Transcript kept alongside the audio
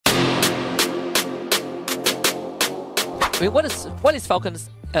I mean, what is Falcons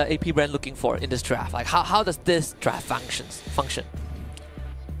APBREN looking for in this draft? Like, how does this draft function?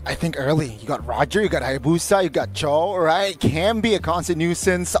 I think early, you got Roger, you got Hayabusa, you got Joe, right? Can be a constant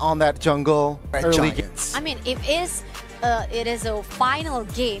nuisance on that jungle early games. I mean, if it is a final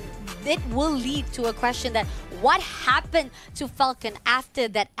game, it will lead to a question that what happened to Falcon after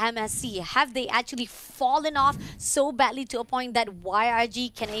that MSC? Have they actually fallen off so badly to a point that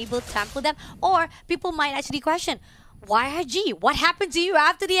YRG can able to trample them? Or people might actually question, YRG, what happened to you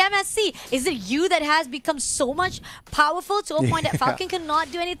after the MSC? Is it you that has become so much powerful to a point that Falcon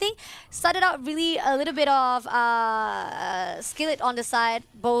cannot do anything? Started out really a little bit of skillet on the side,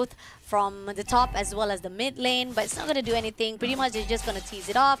 both from the top as well as the mid lane, but it's not going to do anything. Pretty much they're just going to tease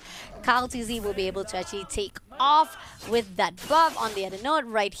it off. KyleTZ will be able to actually take off with that buff. On the other note,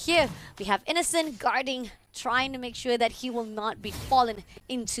 right here, we have Innocent guarding, trying to make sure that he will not be fallen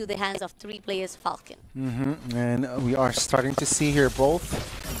into the hands of 3 players Falcon. And we are starting to see here both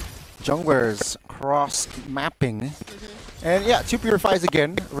junglers cross-mapping. And yeah, 2 Purifies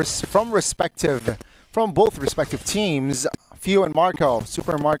again from both respective teams. Fio and Marco,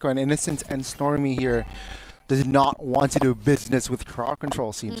 Super Marco and Innocent and Stormy here does not want to do business with crowd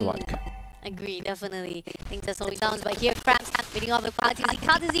control, seems like. Agree, definitely. I think that's slowing down, but here Cramps beating off the KyleTZ.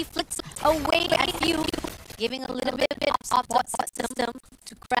 KyleTZ flicks away at Fio, giving a little bit of that system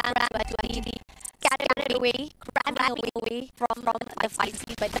to Cramps, but to actually scattered away, cramming away from the fight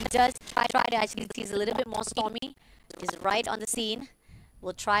scene. But he does try to actually tease a little bit more. Stormy is right on the scene.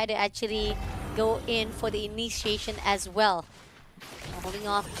 Will try to actually go in for the initiation as well. Holding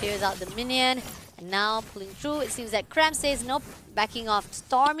off, clears out the minion, and now pulling through. It seems that Cram says nope, backing off.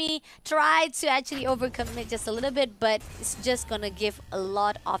 Stormy tried to actually overcommit just a little bit, but it's just gonna give a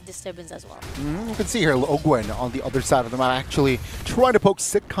lot of disturbance as well. You can see here Ogwen on the other side of the map actually trying to poke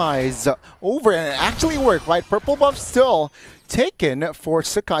Sakai's over, and it actually worked, right? Purple buff still taken for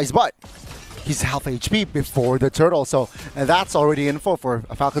Sakai's, but he's half HP before the turtle, so that's already info for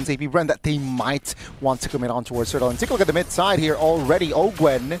Falcons APBREN that they might want to commit on towards turtle. And take a look at the mid side here already.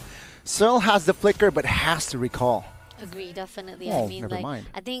 Ogwen still has the flicker but has to recall. Agree, definitely. Oh, I mean, never like, mind.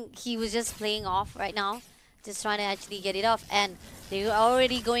 I think he was just playing off right now, just trying to actually get it off, and they were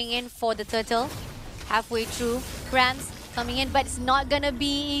already going in for the turtle halfway through. Cramps coming in, but it's not gonna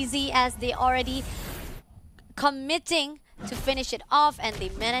be easy as they already committing to finish it off, and they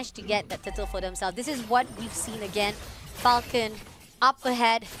managed to get that turtle for themselves. This is what we've seen again. Falcon up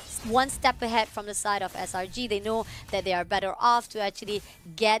ahead, 1 step ahead from the side of SRG. They know that they are better off to actually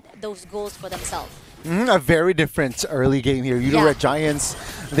get those goals for themselves. A very different early game here. Yoodo Red Giants,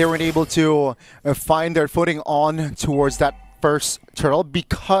 they weren't able to find their footing on towards that first turtle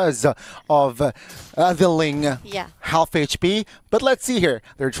because of the Ling half HP. But let's see here.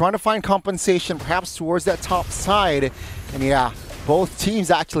 They're trying to find compensation perhaps towards that top side. And yeah, both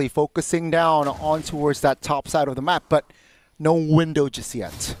teams actually focusing down on towards that top side of the map, but no window just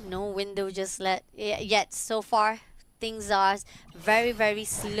yet. No window just yet. So far, things are very, very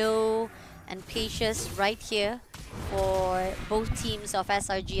slow and patient right here for both teams of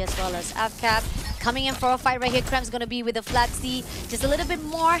SRG as well as FCAP. Coming in for a fight right here. Krem's going to be with the Flat Z. Just a little bit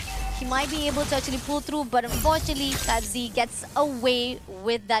more. He might be able to actually pull through, but unfortunately, Flat Z gets away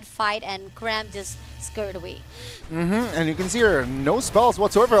with that fight and Krem just scurried away. And you can see here, no spells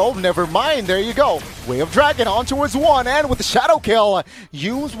whatsoever. Oh, never mind. There you go. Way of Dragon on towards 1, and with the Shadow Kill,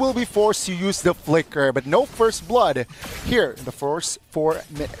 Yoodo will be forced to use the Flicker, but no first blood here in the first 4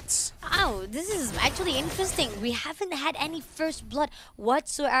 minutes. Oh, this is actually interesting. We haven't had any first blood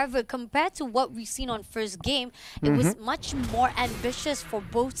whatsoever compared to what we've seen on first game. It was much more ambitious for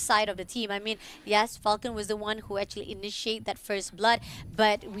both sides of the team. I mean, yes, Falcon was the one who actually initiated that first blood,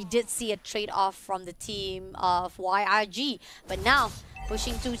 but we did see a trade-off from the team of YRG. But now,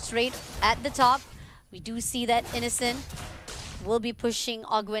 pushing 2 straight at the top, we do see that Innocent will be pushing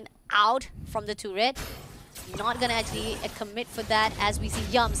Ogwen out from the turret. Not gonna actually commit for that as we see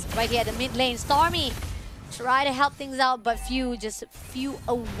Yums right here at the mid lane. Stormy try to help things out, but just few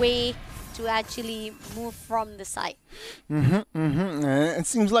away to actually move from the site. It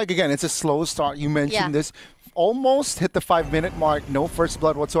seems like, again, it's a slow start. You mentioned this. Almost hit the 5-minute mark. No first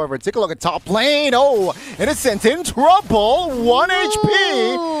blood whatsoever. Take a look at top lane. Oh, Innocent in trouble. 1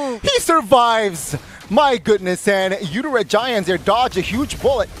 HP. He survives. My goodness. And Yoodo Red Giants, they dodge a huge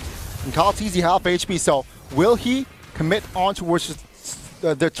bullet. And KyleTZ half HP. So will he commit on towards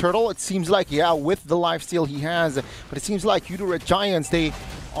the turtle? It seems like, yeah, with the lifesteal he has. But it seems like Yoodo Red Giants, they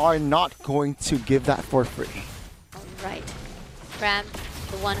are not going to give that for free. All right. Cram,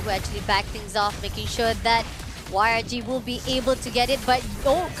 the one who actually backed things off, making sure that YRG will be able to get it, but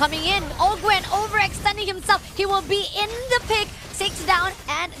coming in, Ogwen overextending himself. He will be in the pick, takes down,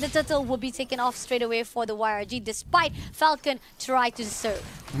 and the turtle will be taken off straight away for the YRG, despite Falcon try to serve.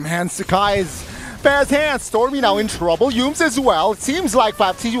 Man, Sakai's fast hands. Stormy now in trouble. Yooms as well. It seems like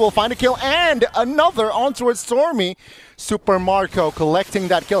FAPTG will find a kill and another on towards Stormy. Super Marco collecting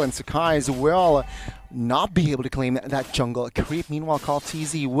that kill, and Sakai's will not be able to claim that jungle creep. Meanwhile,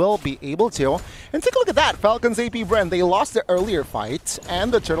 TZ will be able to. And take a look at that. Falcons APBREN, they lost the earlier fight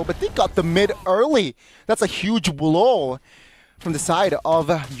and the turtle, but they got the mid early. That's a huge blow from the side of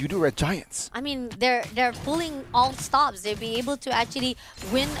Yoodo Red Giants. I mean, they're pulling all stops. They'll be able to actually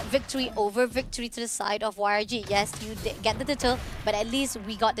win victory over victory to the side of YRG. Yes, you get the title, but at least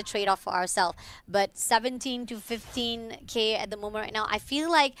we got the trade-off for ourselves. But 17 to 15k at the moment right now, I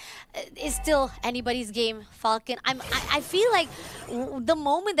feel like it's still anybody's game, Falcon. I feel like the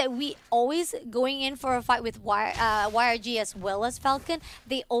moment that we always going in for a fight with YRG as well as Falcon,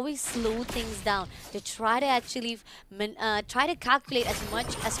 they always slow things down. They try to actually try to calculate as much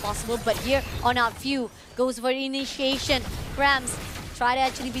as possible, but here on our view goes for initiation. Grams try to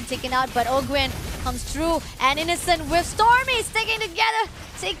actually be taken out, but Ogwen comes through, and Innocent with Stormy sticking together,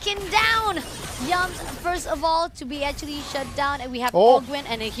 taken down. Yums first of all to be actually shut down, and we have Ogwen,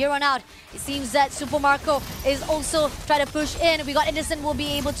 and here on out it seems that Super Marco is also trying to push in. We got Innocent will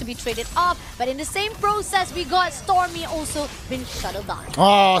be able to be traded off, but in the same process we got Stormy also been shuttled down.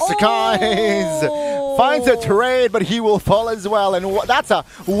 Oh, Sakai's finds a trade, but he will fall as well, and that's a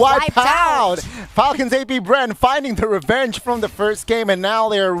wipe out. Falcons APBREN finding the revenge from the first game, and now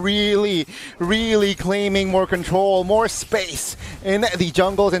they're really claiming more control, more space in the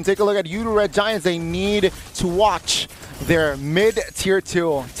jungles. And take a look at Yoodo Red Giants. They need to watch their mid tier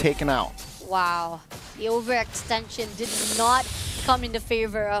 2 taken out. Wow, the overextension did not come in the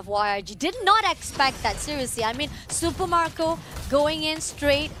favor of YRG. Did not expect that, seriously. I mean, Super Marco going in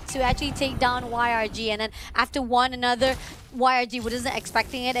straight to actually take down YRG, and then after one another, YRG wasn't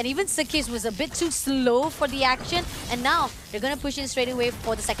expecting it, and even Sakis was a bit too slow for the action, and now they're gonna push in straight away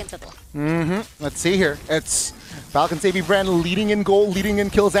for the second turtle. Let's see here. It's Falcons APBREN leading in goal, leading in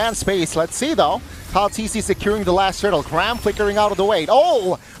kills and space. Let's see though. TC securing the last turtle. Cram flickering out of the way.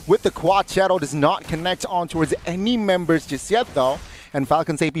 Oh! With the quad shadow, does not connect on towards any members just yet though. And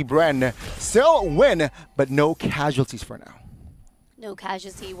Falcons APBREN still win, but no casualties for now. No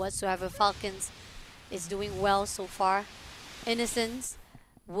casualty whatsoever. Falcons is doing well so far. Innocence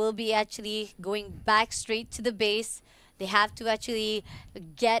will be actually going back straight to the base. They have to actually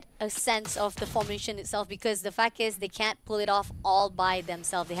get a sense of the formation itself, because the fact is they can't pull it off all by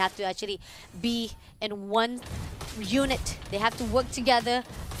themselves. They have to actually be in one unit. They have to work together,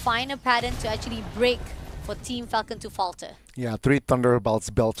 find a pattern to actually break for Team Falcon to falter. Yeah, 3 Thunderbolts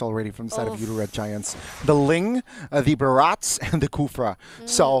built already from the side of Yoodo Red Giants. The Ling, the Barats, and the Kufra.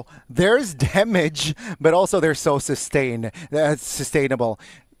 So there's damage, but also they're so sustainable.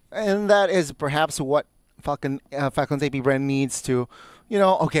 And that is perhaps what Falcons APBREN needs to,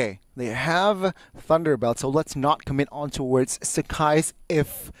 okay, they have Thunderbolt, so let's not commit on towards Sakai's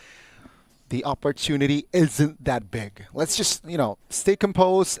if the opportunity isn't that big. Let's just, stay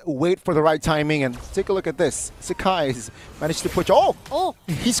composed, wait for the right timing, and take a look at this. Sakai's managed to push. Oh!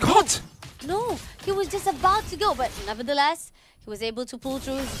 He's caught! No, he was just about to go, but nevertheless, he was able to pull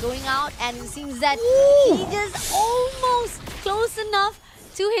through. He's going out, and it seems that he just almost close enough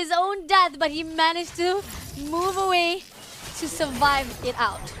to his own death, but he managed to move away to survive it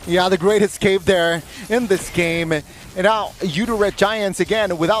out. Yeah, the great escape there in this game. And now, Yoodo Red Giants,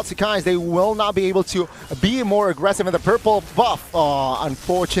 again, without Sakai's, they will not be able to be more aggressive. And the purple buff,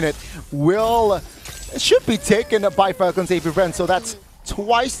 unfortunate, should be taken by Falcons APBREN. So that's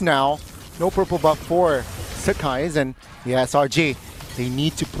twice now. No purple buff for Sakai's. And yes, RG, they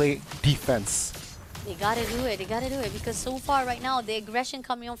need to play defense. They gotta do it. They gotta do it, because so far right now the aggression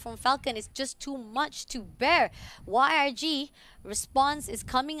coming on from Falcon is just too much to bear. YRG response is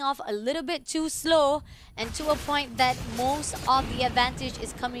coming off a little bit too slow, and to a point that most of the advantage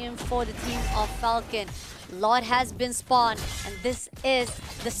is coming in for the team of Falcon. Lord has been spawned, and this is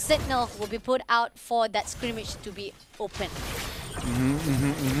the signal will be put out for that scrimmage to be open.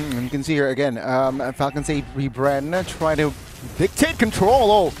 And you can see here again, Falcons APBREN trying to dictate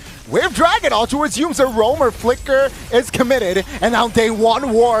control. Wave Dragon all towards Yooms. A roamer flicker is committed, and now day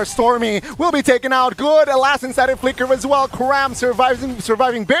 1 war. Stormy will be taken out. Good, a last inside flicker as well. Cram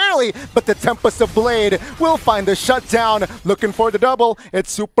surviving barely, but the Tempest of Blade will find the shutdown. Looking for the double.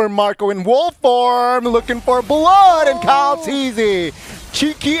 It's Super Marco in wolf form, looking for blood, and TZ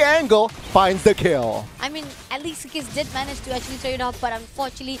cheeky angle, finds the kill. I mean, at least Sakis did manage to actually turn it off, but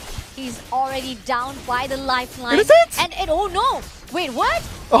unfortunately, he's already down by the lifeline. Innocent? And oh no! Wait, what?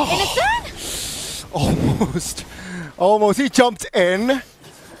 Oh. Innocent? Almost. He jumped in.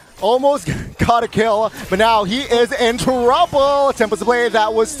 Almost got a kill, but now he is in trouble. Tempest Blade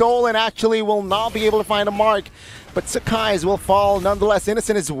that was stolen actually will not be able to find a mark. But Sakai's will fall nonetheless.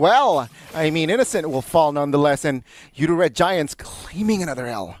 Innocent as well. I mean, Innocent will fall nonetheless. And Yoodo Red Giants claiming another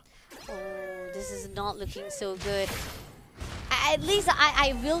L. Oh, this is not looking so good. At least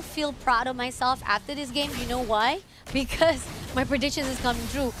I will feel proud of myself after this game. You know why? Because my predictions is coming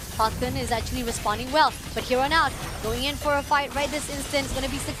true. Falcon is actually responding well. But here on out, going in for a fight right this instant is going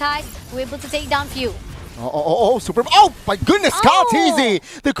to be Sakai, who able to take down Few. Super. Oh, my goodness,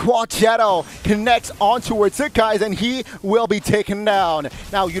 Kaltizi! The quad shadow connects on towards Sakai's, and he will be taken down.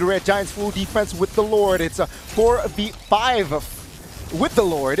 Now, Yoodo Red Giants full defense with the Lord. It's a 4v5 with the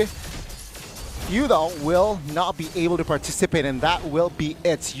Lord. Yoodo will not be able to participate, and that will be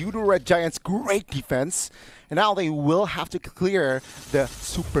it. Yoodo Red Giants, great defense. And now they will have to clear the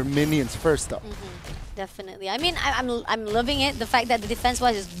super minions first, though. Definitely. I mean, I'm loving it. The fact that the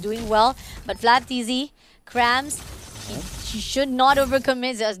defense-wise is doing well. But FlapTZ, Krams, he should not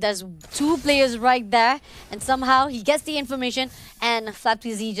overcommit. There's two players right there. And somehow he gets the information and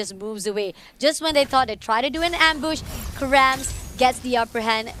FlapTZ just moves away. Just when they thought they'd try to do an ambush, Krams gets the upper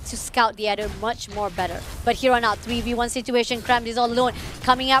hand to scout the other much more better. But here on out, 3v1 situation, Krams is all alone.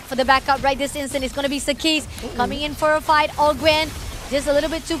 Coming up for the backup right this instant is going to be Sakis. Coming in for a fight, Ogwen. Just a little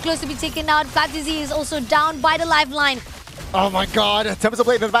bit too close to be taken out. FlapTZ is also down by the lifeline. Oh my god, Tempest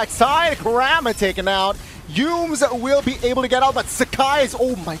Blade in the backside. Karama taken out. Yooms will be able to get out, but Sakai's,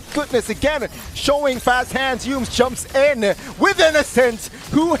 oh my goodness, again, showing fast hands. Yooms jumps in with Innocent,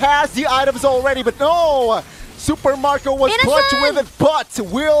 who has the items already, but no! Super Marco was clutch with it, but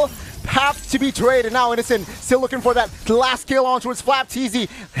will have to be traded. Now Innocent still looking for that last kill on towards FlapTZ.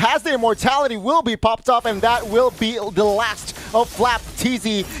 Has the immortality, will be popped up, and that will be the last of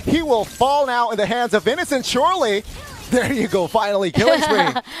FlapTZ. He will fall now in the hands of Innocent, surely. There you go, finally, killing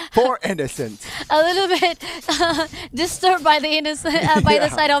spree for Innocent. A little bit disturbed by the innocent, by the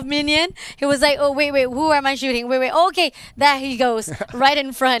side of Minion. He was like, oh, wait, who am I shooting? Wait, okay, there he goes, right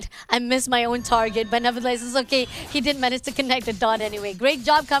in front. I missed my own target, but nevertheless, it's okay. He did manage to connect the dot anyway. Great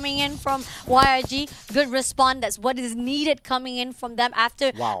job coming in from YRG. Good response. That's what is needed coming in from them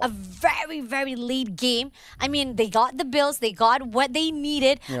after a very, very late game. I mean, they got the builds, they got what they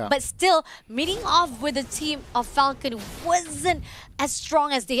needed, but still, meeting off with the team of Falcon wasn't as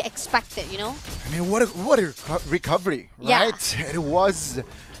strong as they expected, you know? I mean, what a recovery, right? It was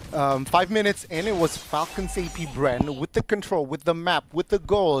 5 minutes in, it was FALCONS APBREN with the control, with the map, with the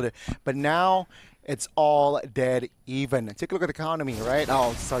gold, but now it's all dead even. Take a look at the economy, right?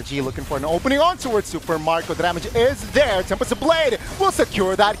 Oh, Sargi looking for an opening on towards Super Marco. The damage is there. Tempest Blade will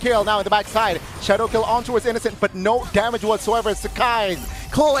secure that kill. Now in the backside, Shadow kill on towards Innocent, but no damage whatsoever. Sakai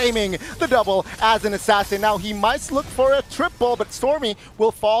claiming the double as an assassin. Now he might look for a triple, but Stormy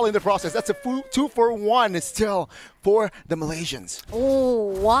will fall in the process. That's a 2-for-1 still for the Malaysians.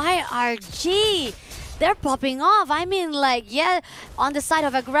 Oh, YRG. They're popping off. I mean, like, yeah, on the side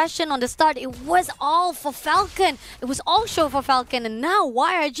of aggression, on the start, it was all for Falcon. It was all show for Falcon. And now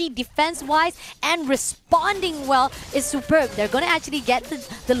YRG, defense-wise and responding well, is superb. They're going to actually get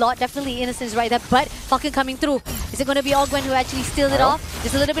the lot. Definitely Innocence right there. But Falcon coming through. Is it going to be Ogwen who actually steals it off?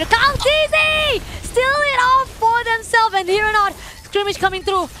 Just a little bit of Kaltizi! Steal it off for themselves. And here or not, scrimmage coming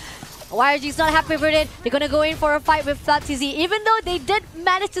through. YRG's not happy with it. They're going to go in for a fight with FlapTZ. Even though they did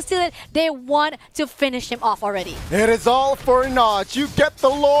manage to steal it, they want to finish him off already. It is all for naught. You get the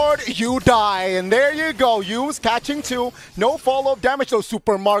Lord, you die. And there you go. Yooms catching two. No follow-up damage though,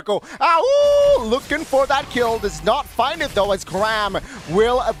 Super Marco. Ow! Looking for that kill. Does not find it though, as Cram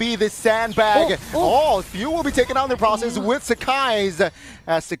will be the sandbag. Few will be taken out in the process with Sakai's.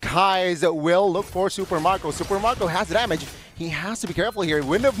 As Sakai's will look for Super Marco. Super Marco has damage. He has to be careful here.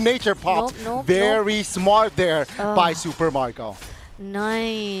 Wind of Nature popped. Very smart there by Super Marco.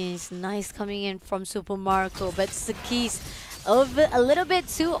 Nice coming in from Super Marco. But Sakis, a little bit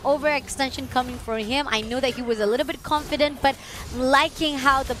too overextension coming from him. I know that he was a little bit confident, but liking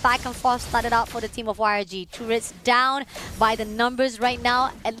how the back and forth started out for the team of YRG. Turrets down by the numbers right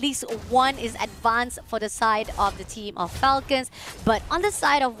now. At least one is advanced for the side of the team of Falcons. But on the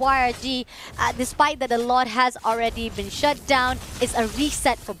side of YRG, despite that the Lord has already been shut down, it's a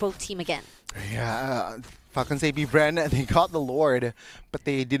reset for both team again. Yeah. FALCONS APBREN, they got the Lord, but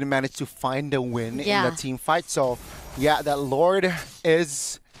they didn't manage to find a win in the team fight. So, yeah, that Lord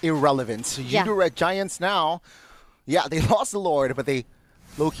is irrelevant. So Yoodo Red Giants now, they lost the Lord, but they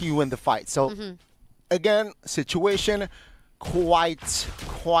low-key win the fight. So again, situation quite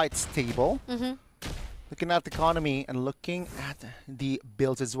stable. Looking at the economy and looking at the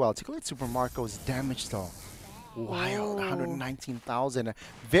builds as well. Take a look at Super Marco's damage though. Wild, 119,000.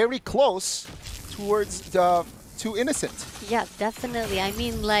 Very close towards the to Innocent. Yeah, definitely. I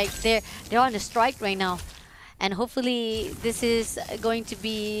mean, like they're on a strike right now. And hopefully this is going to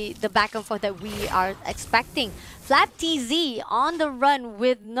be the back and forth that we are expecting. Flap TZ on the run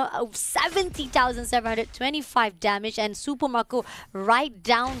with 70,725 damage, and Super Marco right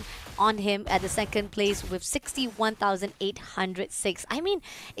down on him at the second place with 61,806. I mean,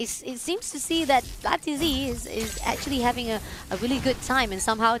 it seems to see that Flap TZ is actually having a really good time, and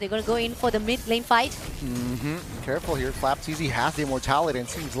somehow they're going to go in for the mid lane fight. Careful here. Flap TZ has the immortality, and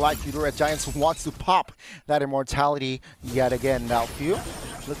seems like Yoodo Red Giants wants to pop that immortality yet again. Now, Few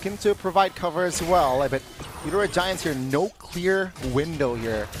looking to provide cover as well, but Yoodo Red Giants here, no clear window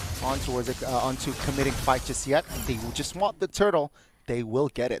here onto committing fight just yet. They just want the turtle. They will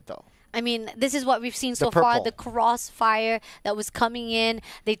get it though. I mean, this is what we've seen so far. The crossfire that was coming in.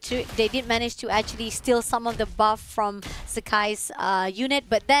 They did manage to actually steal some of the buff from Sakai's unit,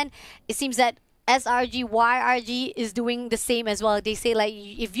 but then it seems that SRG, YRG is doing the same as well. They say like,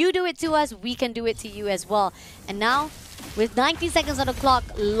 if you do it to us, we can do it to you as well. And now, with 19 seconds on the clock,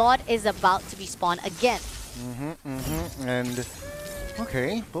 Lord is about to be spawned again. And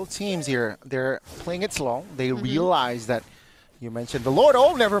okay, both teams here, they're playing it slow. They realize that you mentioned the Lord.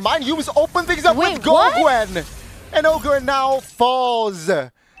 Oh, never mind. You must open things up with Gogwen. And Ogren now falls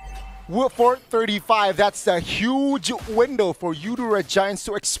for 35. That's a huge window for Yoodo Red Giants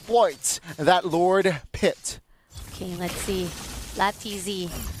to exploit that Lord pit. Okay, let's see. Flap TZ.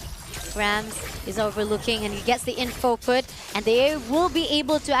 Rams is overlooking, and he gets the info put, and they will be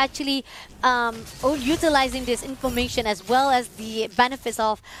able to actually utilizing this information as well as the benefits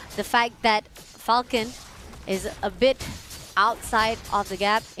of the fact that Falcon is a bit outside of the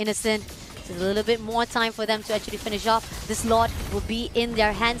gap. Innocent, so a little bit more time for them to actually finish off. This Lord will be in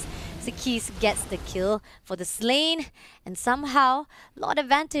their hands. Sakis gets the kill for the Slain, and somehow Lord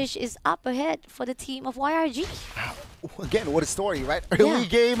advantage is up ahead for the team of YRG. Again, what a story, right? Early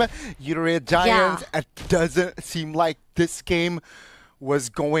game, Yoodo Red Giants. It doesn't seem like this game was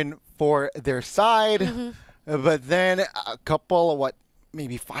going for their side, but then a couple,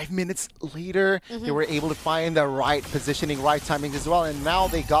 maybe 5 minutes later, they were able to find the right positioning, right timing as well, and now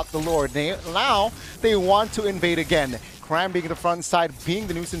they got the Lord. Now they want to invade again. Cram being the front side, being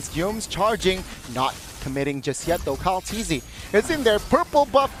the nuisance. Yums charging, not committing just yet though. Kyle TZ is in there. Purple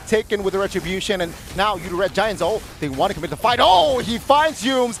buff taken with the retribution, and now Yoodo Red Giants, they want to commit the fight. Oh, he finds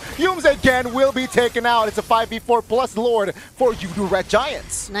Yums. Yums again will be taken out. It's a 5v4 plus Lord for Yoodo Red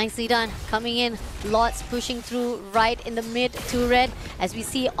Giants. Nicely done. Coming in, Lots pushing through right in the mid to red as we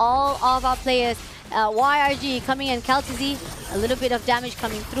see all of our players. YRG coming in, Kyle TZ, a little bit of damage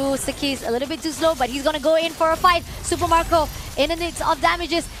coming through. Sakis a little bit too slow, but he's gonna go in for a fight. Super Marco in the mix of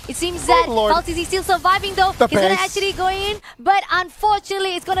damages. It seems that Kyle TZ still surviving though. He's gonna actually go in, but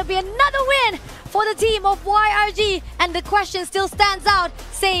unfortunately it's gonna be another win for the team of YRG. And the question still stands out,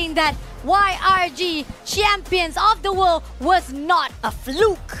 saying that YRG, champions of the world, was not a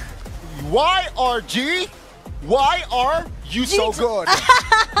fluke. YRG? Why are you so good?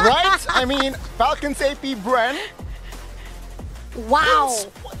 Right? I mean, Falcons APBREN. Wow.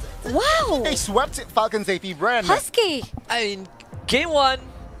 Wow. They swept Falcons APBREN. Husky. I mean, game one,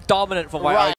 dominant for YRG.